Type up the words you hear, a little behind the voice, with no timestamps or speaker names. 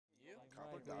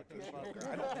I don't think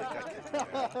I can do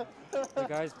that. The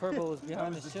guy's purple was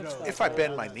behind the ship. If I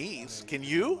bend my knees, can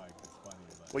you?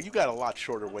 Well, you got a lot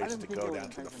shorter ways to go down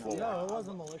to the floor. No, it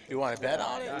wasn't malicious. You want to bet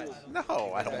on it?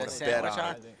 No, I don't want to bet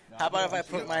on it. How about if I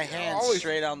put my hands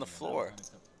straight on the floor?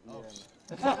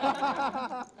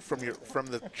 From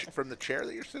the chair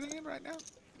that you're sitting in right now?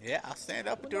 Yeah, I'll stand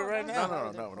up and do it right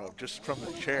now. No. Just from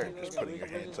the chair, just putting your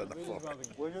hands on the floor.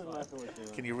 We're just messing with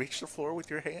you. Can you reach the floor with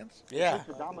your hands? Yeah.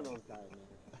 The Domino's guy,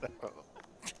 man.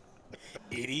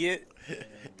 Idiot.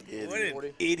 What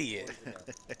an idiot.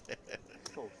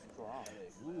 So strong.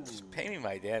 Just pay me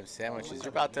my damn sandwiches. You're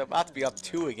about to be up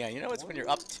 2 again. You know it's when you're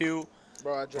up 2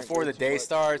 before the day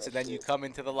starts, and then you come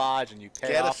into the lodge and you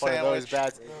pay off one of those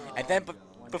bets, and then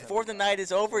before the night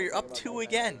is over, you're up 2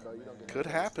 again. Could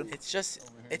happen. It's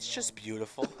just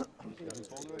beautiful.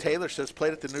 Taylor says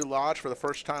played at the new lodge for the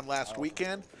first time last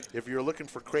weekend. If you're looking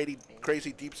for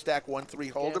crazy deep stack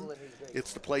 1-3 hold'em,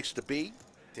 it's the place to be.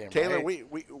 Damn Taylor, right.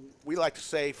 we like to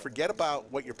say forget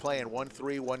about what you're playing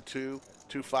 1-3, 1-2,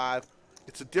 2-5.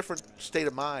 It's a different state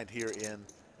of mind here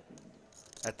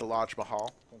at the Lodge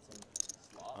Mahal.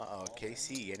 Uh-oh,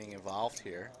 KC getting involved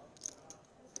here.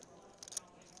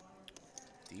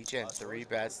 Degen 3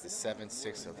 bets the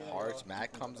 7-6 of hearts.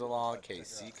 Matt comes along.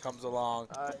 KC comes along.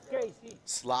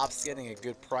 Slopps getting a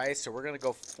good price, so we're going to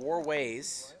go 4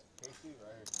 ways.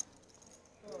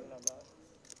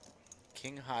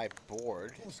 King high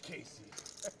board.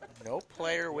 No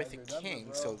player with a king,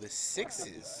 so the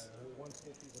 6s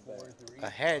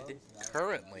ahead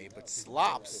currently, but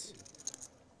Slopps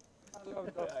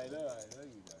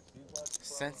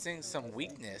sensing some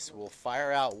weakness will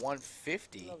fire out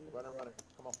 150. Runner.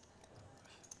 Come on.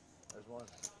 There's one.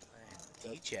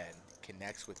 And Degen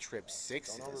connects with trip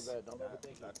 6s. Don't overbet. Don't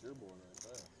overthink. That's your board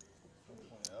right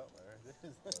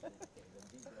there.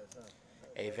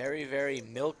 A very, very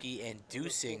milky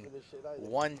inducing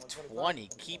 120,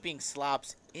 keeping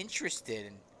Slopps interested.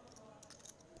 And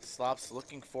Slopps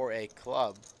looking for a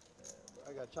club.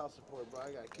 I got child support, bro.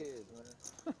 I got kids,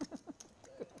 man.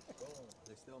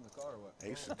 They still in the car or what?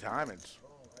 Ace of diamonds.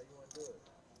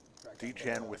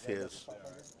 Degen with his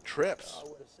trips. I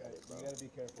would have said it, bro. You gotta be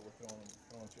careful with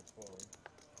throwing chips forward.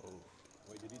 Oh,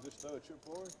 Wait, did he just throw a chip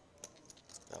forward?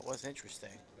 that was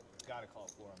interesting. Gotta call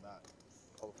 4 on that.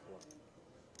 Call for it.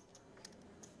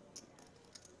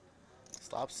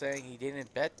 Slopps saying he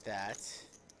didn't bet that,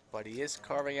 but he is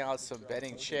carving out some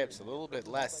betting chips, a little bit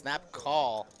less. Snap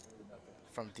call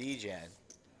from Degen.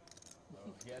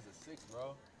 He has a 6,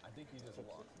 bro. I think he just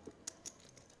walked.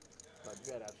 But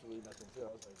you had absolutely nothing to. I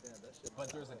was like, damn, that shit. But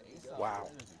there's an ace out Wow.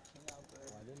 there. There's a king out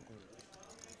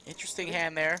there. Interesting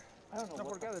hand there. I don't know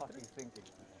what the fucking thinking.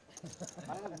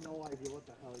 I have no idea what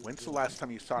the hell. When's the last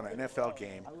time you saw an NFL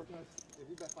game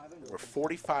where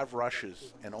 45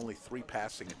 rushes and only 3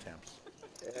 passing attempts?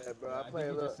 Yeah, bro. I I play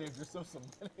a think he little. just saved yourself some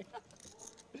money.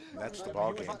 That's the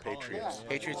ball game, Patriots.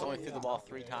 Patriots only threw the ball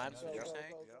 3 times, what you're saying?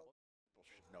 People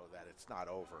should know that it's not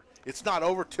over. It's not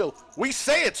over till we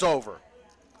say it's over.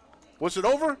 Was it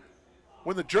over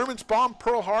when the Germans bombed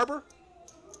Pearl Harbor?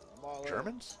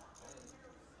 Germans?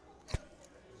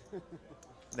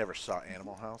 Never saw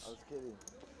Animal House. I was kidding.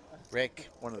 Rick,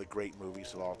 One of the great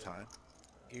movies of all time.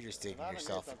 you're just digging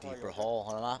yourself a deeper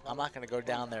hole. I'm not going to go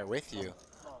down there with you.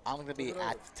 I'm going to be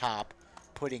at the top,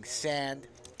 putting sand,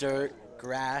 dirt,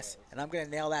 grass, and I'm going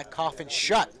to nail that coffin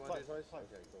shut,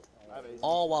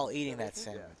 all while eating that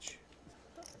sandwich.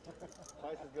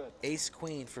 Ace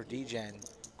queen for Degen,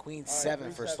 queen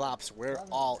 7 for Slopps. We're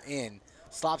all in.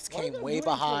 Slopps came way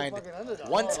behind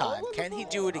one time. Can he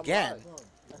do it again?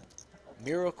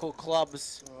 Miracle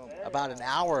clubs about an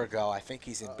hour ago. I think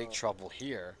he's in big trouble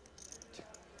here.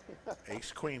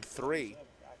 Ace Queen 3.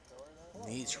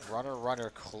 Needs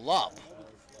runner club.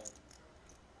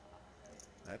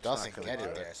 That's Doesn't not get gonna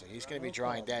it do there, so he's going to be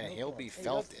drawing dead, and he'll be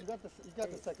felted. You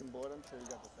got the second board. I'm sure you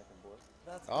got the second board.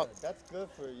 That's Oh. good. That's good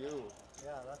for you.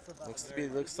 Yeah, that's the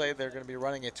Looks like they're going to be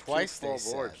running it twice. Full They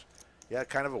said. boards. Yeah,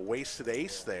 kind of a wasted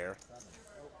ace there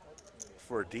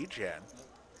for Degen.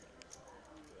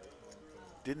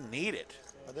 Didn't need it.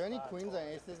 Are there any queens and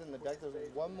aces in the deck?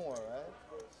 There's one more, right?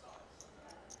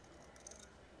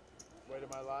 Wait, am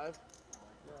I live?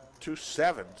 2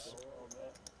 7s.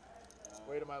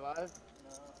 Wait, am I live?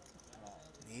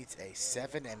 Needs a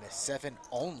 7 and a 7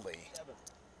 only.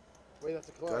 Wait, that's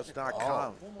a club. Does not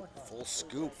come. Full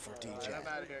scoop for Degen. I'm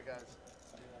out of here, guys.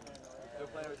 Still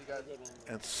playing with you guys.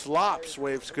 And Slopps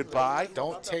waves goodbye.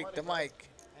 Don't take the mic.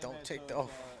 Don't take the. Oh.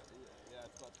 Yeah,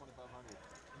 it's about 2,500.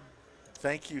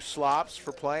 Thank you, Slopps,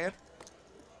 for playing.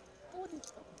 Yeah,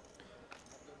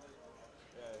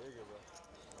 here you go,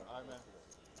 bro. All right, man.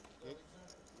 I think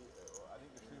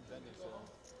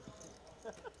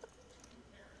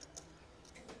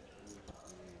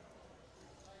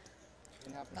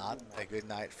Not a good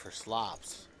night for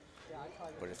Slopps.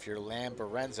 But if you're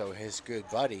Lamborenzo, his good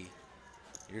buddy,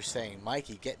 you're saying,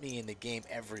 Mikey, get me in the game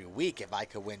every week if I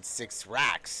could win 6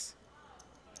 racks.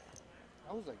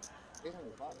 That was like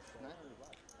 800 bucks, 900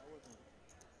 bucks.